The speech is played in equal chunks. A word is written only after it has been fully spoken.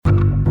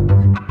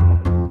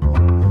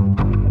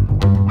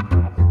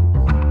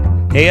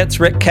Hey, it's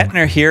Rick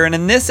Kettner here, and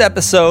in this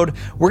episode,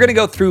 we're going to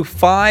go through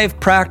 5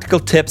 practical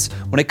tips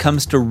when it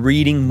comes to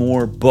reading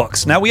more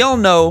books. Now, we all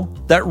know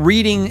that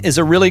reading is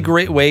a really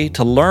great way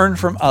to learn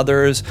from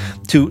others,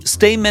 to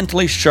stay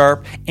mentally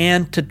sharp,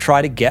 and to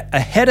try to get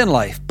ahead in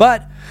life.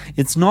 But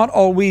it's not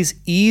always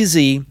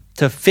easy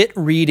to fit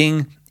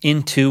reading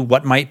into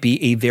what might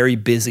be a very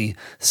busy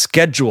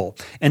schedule.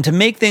 And to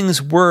make things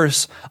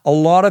worse, a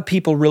lot of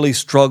people really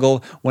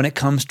struggle when it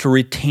comes to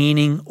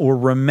retaining or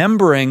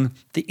remembering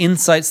the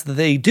insights that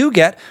they do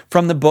get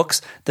from the books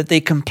that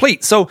they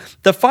complete. So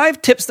the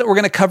 5 tips that we're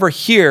going to cover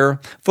here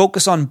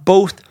focus on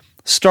both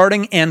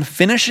starting and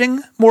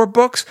finishing more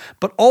books,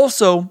 but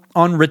also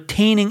on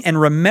retaining and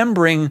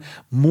remembering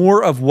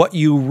more of what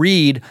you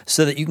read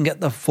so that you can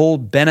get the full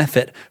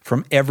benefit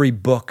from every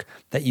book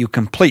that you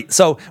complete.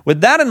 So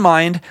with that in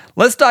mind,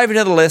 let's dive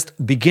into the list,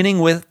 beginning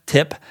with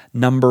tip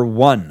number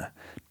 1.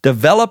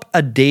 Develop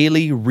a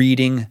daily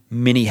reading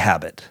mini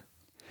habit.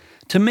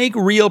 To make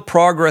real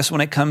progress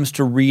when it comes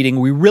to reading,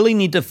 we really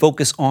need to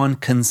focus on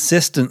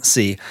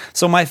consistency.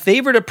 So my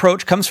favorite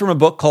approach comes from a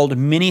book called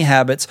Mini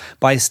Habits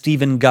by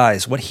Stephen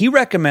Guise. What he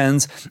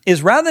recommends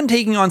is rather than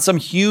taking on some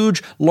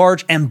huge,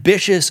 large,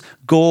 ambitious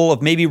goal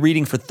of maybe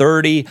reading for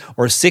 30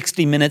 or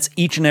 60 minutes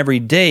each and every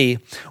day,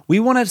 we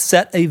want to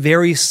set a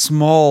very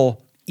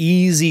small,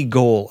 easy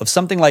goal of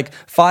something like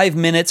 5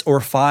 minutes or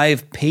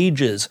 5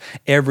 pages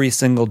every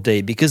single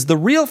day, because the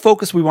real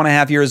focus we want to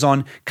have here is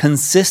on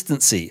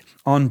consistency,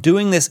 on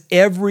doing this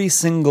every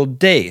single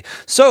day.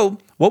 So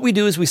what we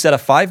do is we set a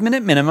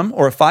 5-minute minimum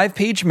or a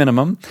 5-page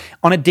minimum.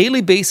 On a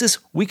daily basis,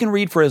 we can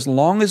read for as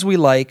long as we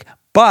like,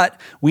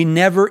 but we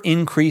never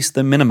increase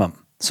the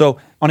minimum. So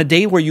on a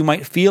day where you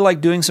might feel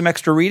like doing some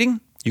extra reading,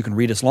 you can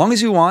read as long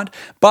as you want,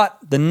 but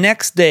the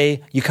next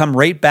day you come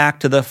right back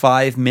to the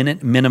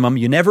 5-minute minimum.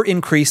 You never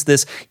increase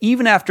this.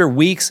 Even after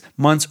weeks,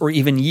 months, or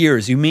even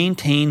years, you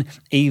maintain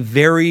a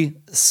very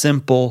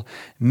simple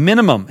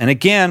minimum. And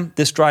again,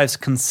 this drives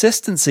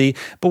consistency,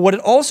 but what it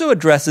also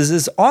addresses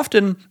is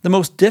often the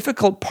most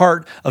difficult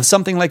part of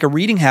something like a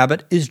reading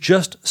habit is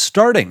just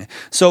starting.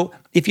 So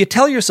if you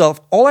tell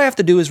yourself, all I have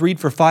to do is read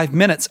for 5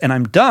 minutes and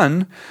I'm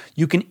done,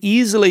 you can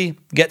easily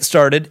get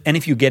started. And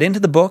if you get into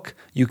the book,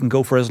 you can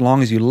go for as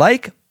long as you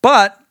like,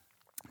 but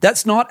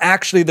that's not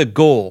actually the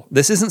goal.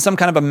 This isn't some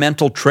kind of a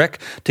mental trick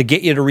to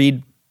get you to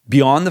read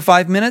beyond the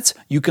 5 minutes.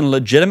 You can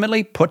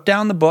legitimately put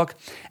down the book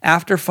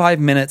after 5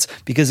 minutes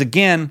because,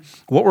 again,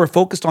 what we're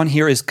focused on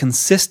here is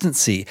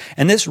consistency.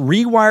 And this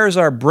rewires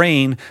our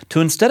brain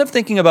to, instead of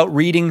thinking about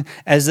reading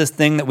as this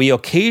thing that we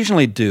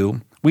occasionally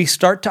do, we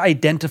start to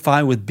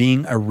identify with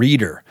being a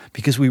reader.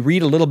 Because we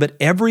read a little bit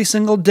every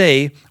single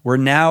day, we're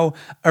now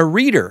a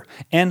reader.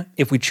 And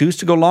if we choose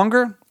to go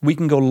longer, we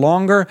can go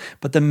longer.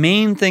 But the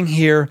main thing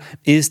here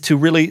is to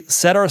really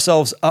set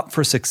ourselves up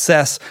for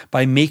success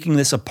by making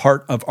this a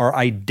part of our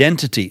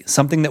identity,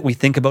 something that we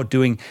think about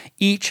doing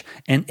each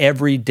and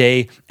every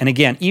day. And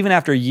again, even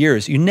after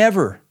years, you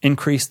never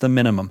increase the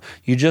minimum.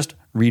 You just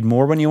read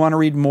more when you want to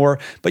read more,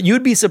 but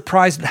you'd be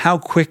surprised at how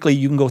quickly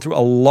you can go through a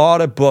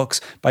lot of books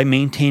by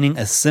maintaining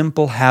a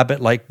simple habit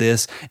like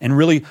this and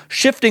really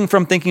shifting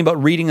from thinking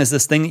about reading as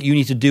this thing that you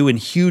need to do in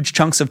huge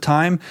chunks of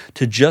time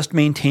to just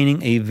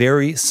maintaining a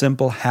very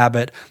simple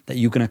habit that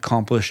you can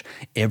accomplish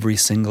every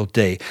single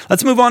day.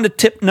 Let's move on to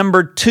tip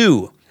number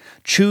 2.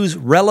 Choose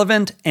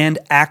relevant and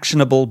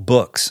actionable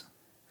books.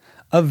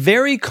 A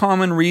very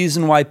common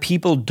reason why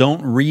people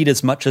don't read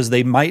as much as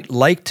they might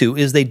like to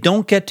is they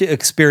don't get to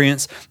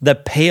experience the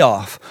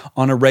payoff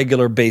on a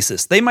regular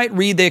basis. They might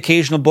read the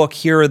occasional book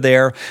here or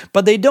there,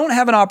 but they don't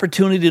have an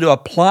opportunity to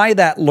apply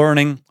that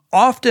learning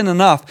often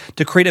enough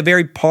to create a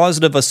very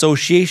positive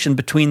association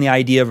between the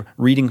idea of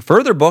reading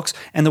further books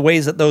and the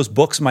ways that those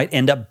books might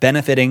end up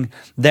benefiting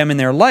them in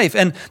their life.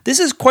 And this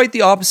is quite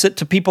the opposite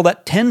to people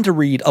that tend to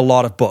read a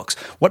lot of books.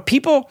 What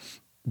people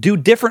do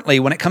differently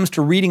when it comes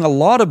to reading a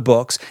lot of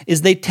books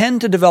is they tend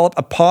to develop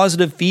a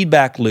positive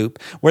feedback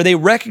loop where they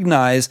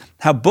recognize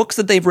how books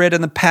that they've read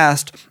in the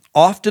past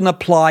often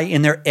apply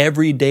in their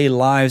everyday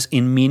lives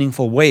in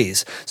meaningful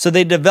ways. So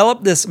they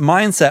develop this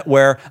mindset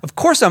where, of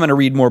course, I'm going to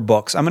read more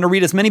books. I'm going to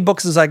read as many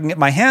books as I can get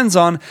my hands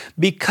on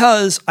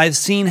because I've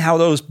seen how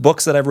those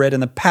books that I've read in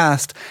the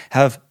past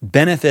have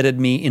benefited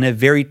me in a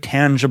very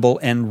tangible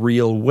and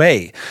real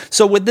way.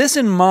 So with this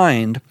in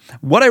mind,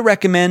 what I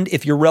recommend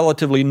if you're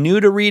relatively new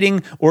to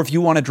reading or if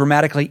you want to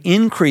dramatically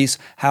increase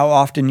how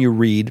often you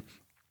read,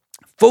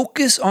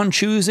 focus on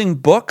choosing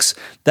books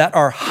that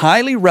are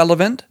highly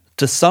relevant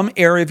to some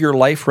area of your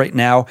life right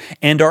now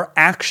and are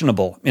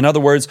actionable. In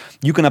other words,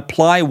 you can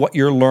apply what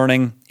you're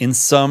learning in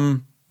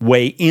some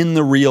way in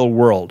the real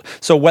world.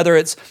 So whether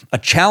it's a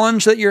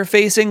challenge that you're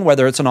facing,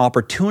 whether it's an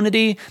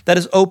opportunity that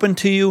is open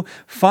to you,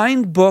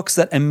 find books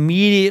that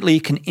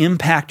immediately can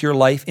impact your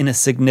life in a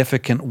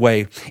significant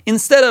way.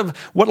 Instead of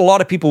what a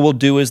lot of people will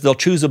do is they'll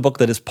choose a book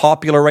that is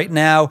popular right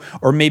now,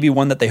 or maybe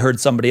one that they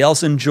heard somebody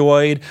else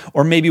enjoyed,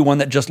 or maybe one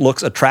that just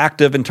looks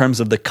attractive in terms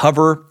of the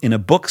cover in a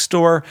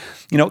bookstore.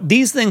 You know,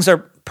 these things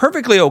are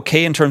perfectly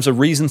okay in terms of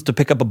reasons to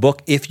pick up a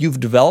book if you've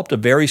developed a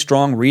very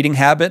strong reading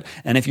habit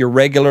and if you're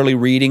regularly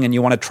reading and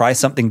you want to try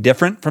something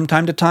different from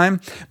time to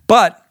time.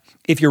 But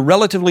if you're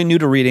relatively new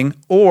to reading,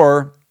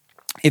 or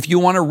if you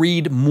want to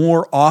read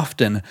more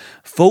often,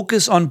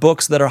 focus on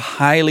books that are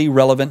highly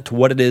relevant to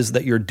what it is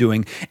that you're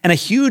doing. And a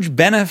huge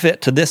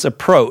benefit to this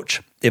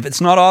approach, if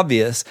it's not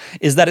obvious,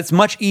 is that it's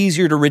much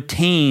easier to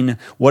retain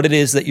what it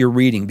is that you're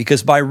reading.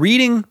 Because by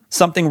reading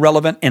something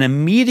relevant and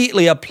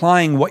immediately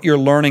applying what you're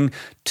learning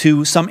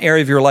to some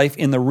area of your life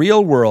in the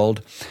real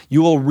world,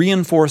 you will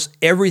reinforce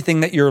everything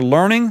that you're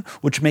learning,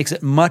 which makes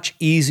it much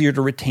easier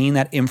to retain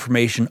that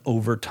information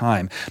over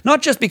time.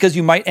 Not just because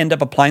you might end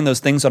up applying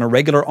those things on a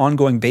regular,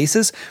 ongoing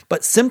basis,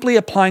 but simply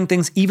applying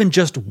things even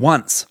just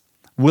once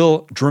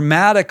will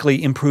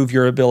dramatically improve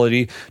your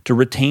ability to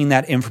retain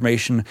that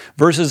information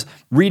versus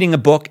reading a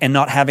book and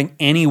not having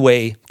any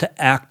way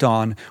to act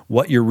on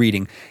what you're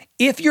reading.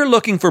 If you're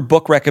looking for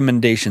book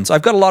recommendations,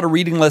 I've got a lot of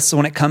reading lists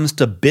when it comes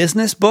to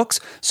business books.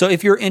 So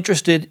if you're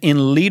interested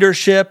in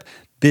leadership,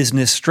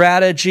 business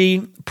strategy,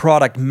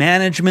 product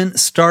management,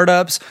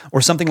 startups,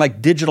 or something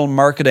like digital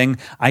marketing,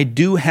 I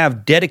do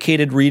have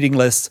dedicated reading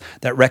lists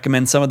that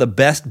recommend some of the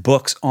best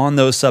books on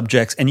those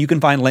subjects, and you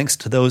can find links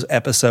to those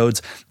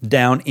episodes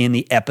down in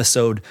the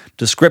episode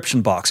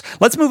description box.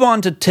 Let's move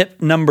on to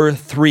tip number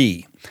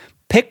 3.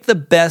 Pick the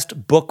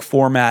best book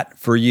format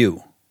for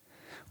you.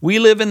 We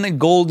live in the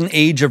golden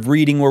age of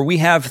reading where we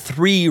have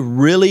 3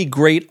 really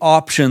great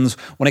options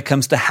when it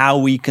comes to how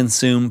we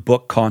consume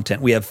book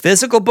content. We have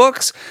physical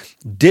books,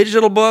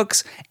 digital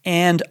books,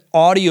 and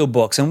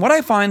audiobooks. And what I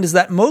find is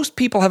that most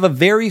people have a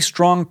very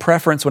strong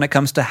preference when it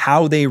comes to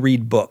how they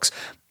read books.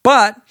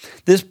 But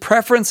this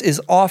preference is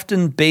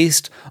often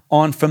based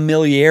on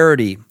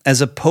familiarity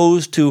as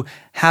opposed to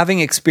having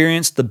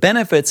experienced the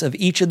benefits of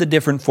each of the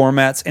different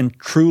formats and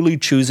truly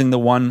choosing the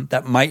one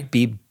that might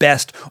be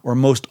best or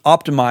most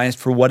optimized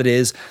for what it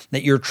is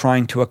that you're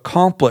trying to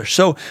accomplish.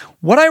 So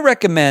what I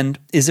recommend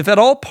is, if at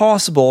all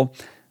possible,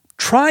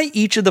 try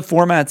each of the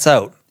formats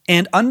out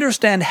and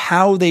understand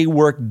how they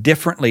work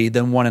differently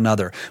than one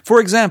another.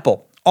 For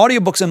example,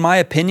 audiobooks, in my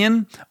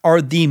opinion, are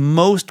the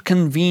most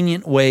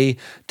convenient way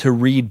to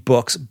read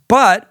books,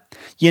 but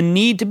you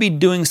need to be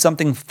doing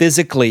something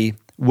physically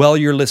while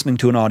you're listening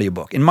to an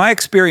audiobook. In my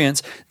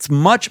experience, it's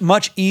much,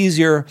 much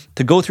easier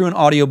to go through an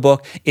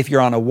audiobook if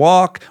you're on a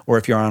walk, or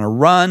if you're on a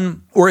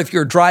run, or if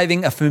you're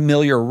driving a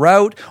familiar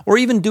route, or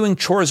even doing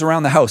chores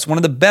around the house. One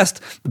of the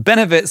best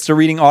benefits to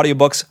reading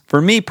audiobooks,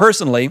 for me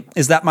personally,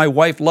 is that my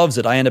wife loves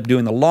it. I end up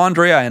doing the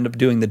laundry, I end up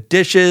doing the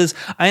dishes,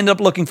 I end up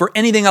looking for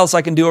anything else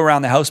I can do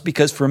around the house,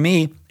 because for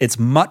me, it's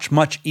much,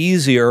 much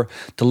easier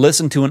to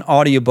listen to an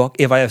audiobook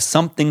if I have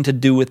something to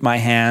do with my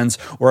hands,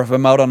 or if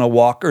I'm out on a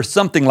walk or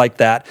something like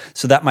that,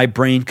 so that my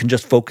brain can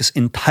just focus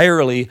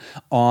entirely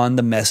on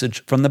the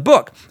message from the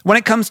book. When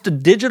it comes to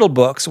digital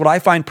books, what I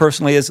find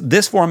personally is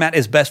this format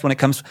is best when it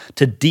comes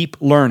to deep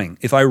learning.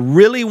 If I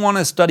really want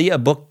to study a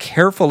book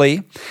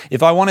carefully,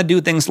 if I want to do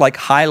things like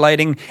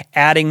highlighting,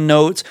 adding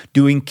notes,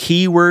 doing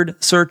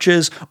keyword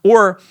searches,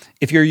 or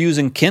if you're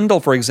using Kindle,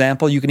 for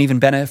example, you can even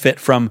benefit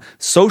from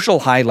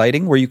social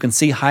highlighting, where you can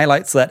see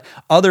highlights that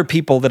other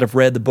people that have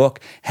read the book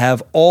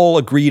have all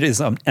agreed is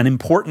an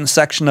important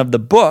section of the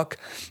book.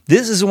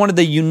 This is one of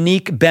the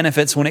unique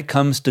benefits when it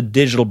comes to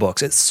digital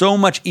books. It's so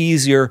much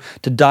easier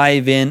to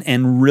dive in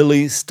and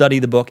really study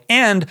the book,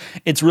 and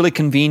it's really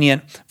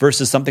convenient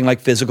versus something like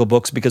physical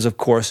books, because of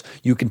course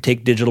you can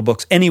take digital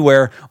books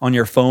anywhere on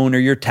your phone or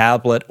your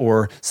tablet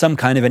or some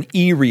kind of an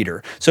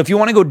e-reader. So if you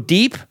want to go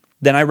deep,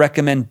 then I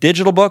recommend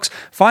digital books.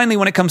 Finally,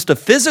 when it comes to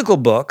physical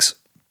books,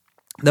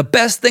 the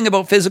best thing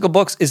about physical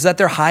books is that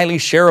they're highly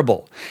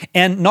shareable.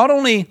 And not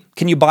only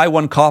can you buy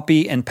one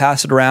copy and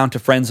pass it around to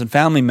friends and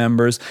family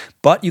members,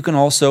 but you can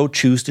also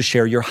choose to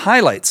share your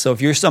highlights. So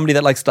if you're somebody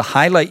that likes to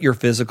highlight your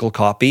physical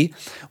copy,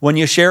 when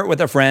you share it with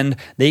a friend,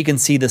 they can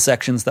see the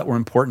sections that were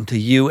important to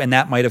you. And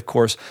that might, of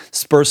course,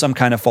 spur some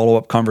kind of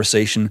follow-up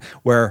conversation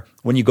where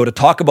when you go to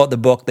talk about the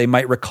book, they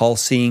might recall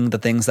seeing the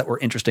things that were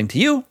interesting to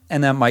you,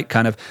 and that might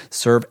kind of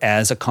serve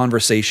as a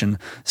conversation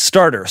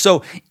starter.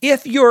 So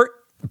if you're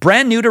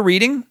brand new to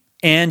reading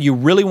and you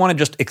really want to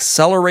just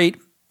accelerate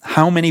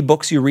how many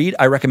books you read,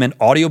 I recommend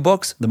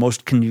audiobooks, the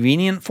most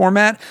convenient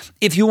format.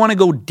 If you want to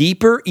go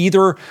deeper,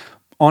 either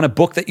on a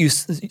book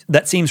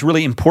that seems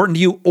really important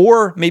to you,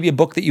 or maybe a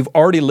book that you've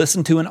already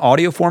listened to in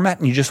audio format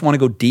and you just want to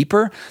go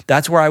deeper,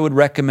 that's where I would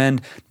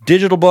recommend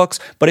digital books.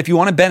 But if you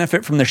want to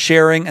benefit from the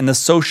sharing and the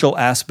social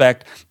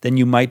aspect, then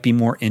you might be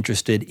more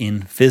interested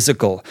in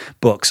physical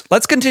books.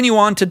 Let's continue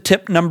on to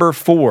tip number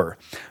 4.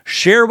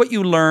 Share what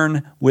you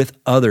learn with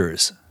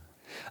others.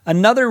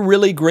 Another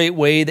really great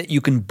way that you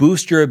can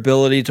boost your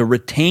ability to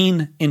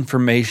retain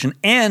information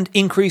and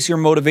increase your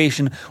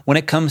motivation when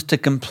it comes to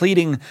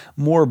completing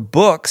more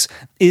books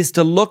is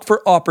to look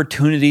for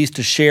opportunities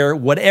to share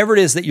whatever it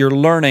is that you're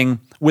learning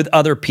with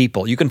other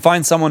people. You can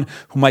find someone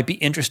who might be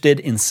interested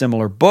in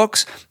similar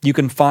books. You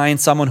can find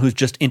someone who's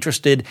just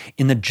interested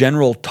in the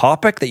general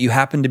topic that you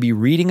happen to be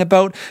reading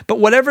about. But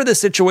whatever the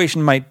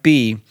situation might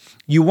be,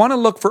 you want to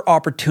look for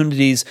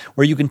opportunities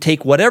where you can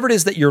take whatever it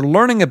is that you're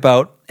learning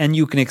about and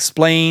you can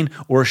explain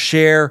or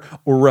share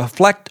or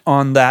reflect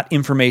on that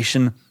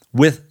information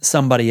with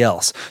somebody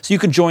else. So you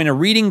can join a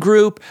reading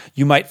group,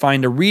 you might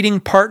find a reading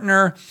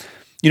partner.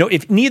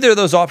 If neither of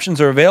those options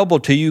are available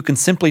to you, you can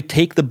simply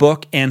take the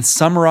book and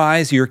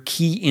summarize your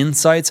key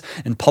insights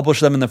and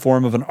publish them in the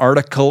form of an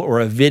article or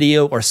a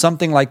video or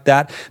something like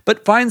that.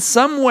 But find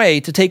some way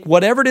to take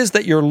whatever it is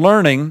that you're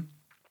learning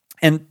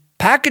and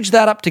package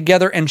that up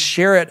together and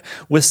share it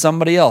with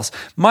somebody else.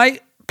 My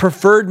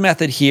preferred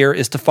method here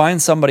is to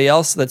find somebody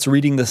else that's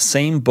reading the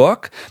same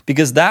book,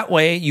 because that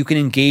way you can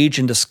engage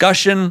in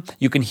discussion,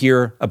 you can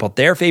hear about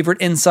their favorite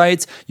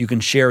insights, you can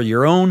share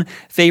your own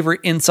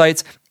favorite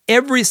insights.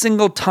 Every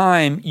single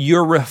time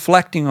you're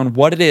reflecting on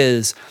what it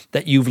is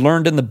that you've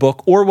learned in the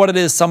book or what it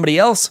is somebody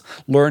else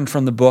learned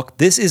from the book,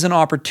 this is an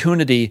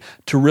opportunity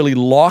to really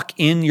lock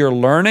in your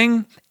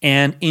learning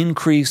and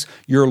increase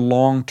your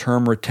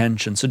long-term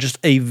retention. So just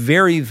a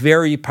very,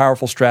 very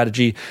powerful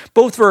strategy,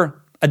 both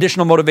for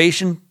additional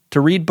motivation to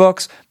read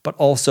books, but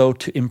also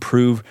to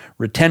improve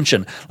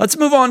retention. Let's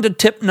move on to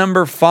tip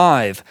number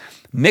 5.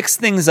 Mix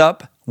things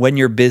up when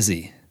you're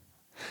busy.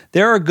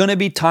 There are going to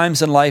be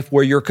times in life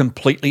where you're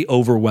completely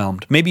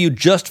overwhelmed. Maybe you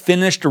just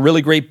finished a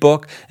really great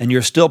book and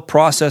you're still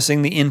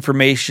processing the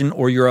information,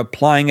 or you're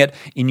applying it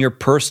in your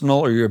personal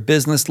or your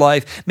business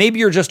life. Maybe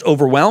you're just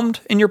overwhelmed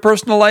in your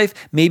personal life.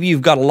 Maybe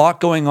you've got a lot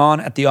going on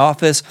at the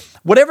office.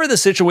 Whatever the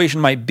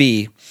situation might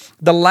be,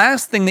 the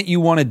last thing that you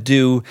want to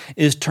do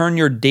is turn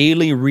your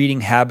daily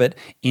reading habit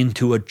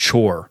into a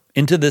chore,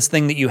 into this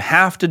thing that you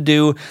have to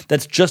do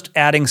that's just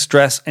adding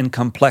stress and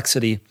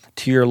complexity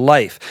to your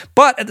life.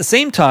 But at the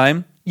same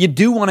time, you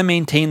do want to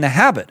maintain the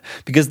habit,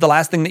 because the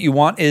last thing that you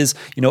want is,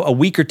 a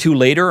week or two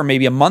later, or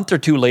maybe a month or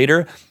two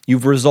later,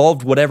 you've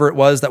resolved whatever it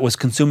was that was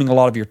consuming a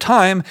lot of your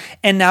time,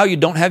 and now you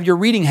don't have your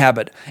reading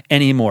habit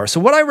anymore. So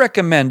what I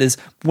recommend is,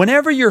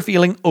 whenever you're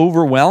feeling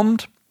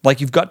overwhelmed, like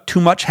you've got too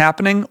much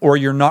happening, or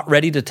you're not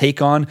ready to take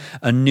on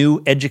a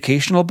new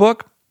educational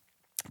book,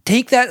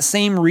 take that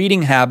same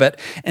reading habit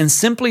and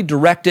simply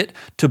direct it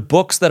to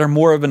books that are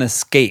more of an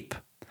escape.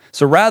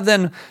 So rather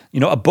than,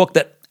 a book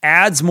that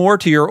adds more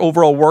to your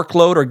overall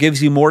workload or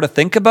gives you more to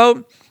think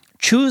about,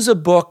 choose a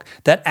book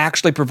that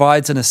actually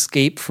provides an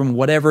escape from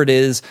whatever it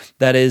is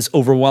that is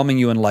overwhelming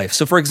you in life.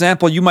 So for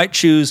example, you might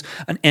choose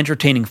an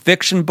entertaining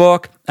fiction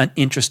book, an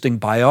interesting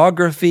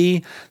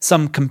biography,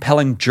 some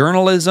compelling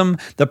journalism.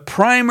 The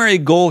primary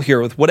goal here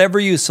with whatever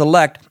you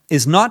select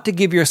is not to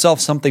give yourself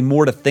something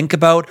more to think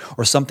about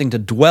or something to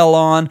dwell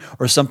on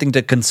or something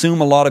to consume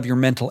a lot of your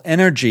mental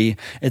energy.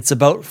 It's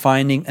about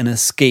finding an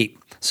escape,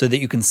 so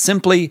that you can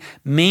simply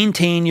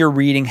maintain your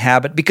reading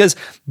habit, because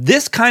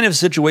this kind of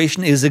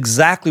situation is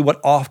exactly what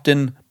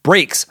often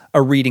breaks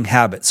a reading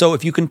habit. So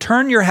if you can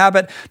turn your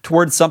habit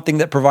towards something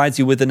that provides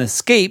you with an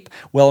escape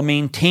while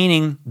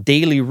maintaining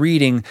daily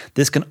reading,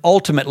 this can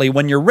ultimately,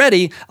 when you're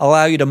ready,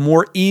 allow you to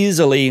more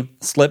easily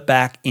slip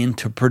back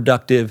into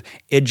productive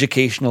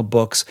educational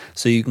books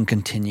so you can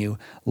continue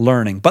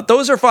learning. But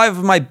those are 5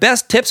 of my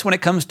best tips when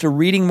it comes to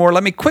reading more.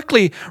 Let me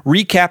quickly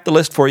recap the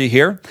list for you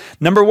here.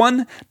 Number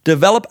 1,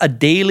 develop a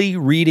daily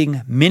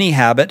reading mini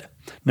habit.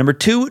 Number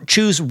 2,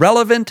 choose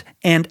relevant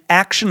and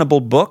actionable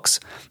books.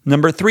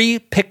 Number 3,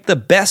 pick the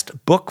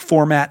best book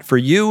format for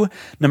you.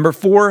 Number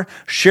 4,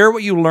 share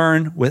what you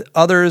learn with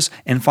others.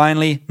 And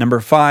finally, number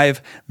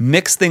 5,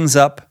 mix things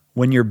up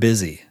when you're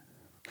busy.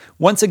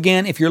 Once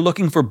again, if you're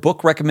looking for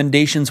book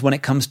recommendations when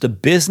it comes to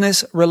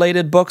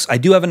business-related books, I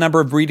do have a number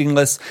of reading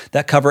lists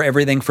that cover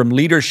everything from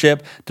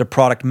leadership to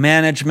product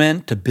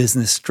management to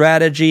business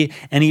strategy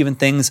and even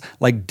things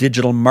like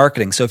digital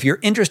marketing. So if you're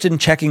interested in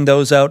checking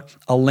those out,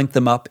 I'll link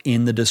them up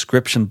in the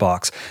description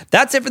box.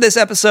 That's it for this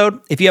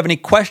episode. If you have any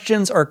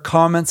questions or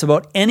comments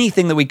about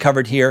anything that we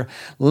covered here,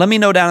 let me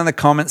know down in the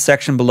comments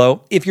section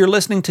below. If you're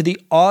listening to the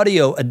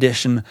audio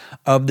edition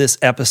of this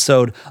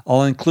episode,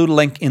 I'll include a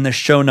link in the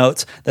show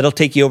notes that'll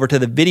take you over to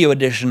the video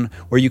edition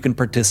where you can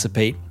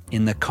participate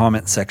in the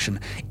comment section.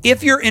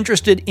 If you're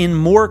interested in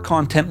more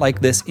content like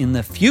this in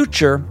the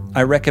future,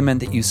 I recommend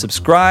that you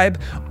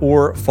subscribe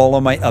or follow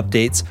my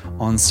updates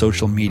on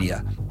social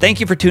media. Thank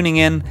you for tuning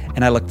in,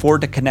 and I look forward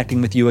to connecting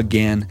with you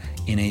again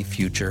in a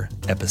future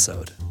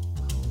episode.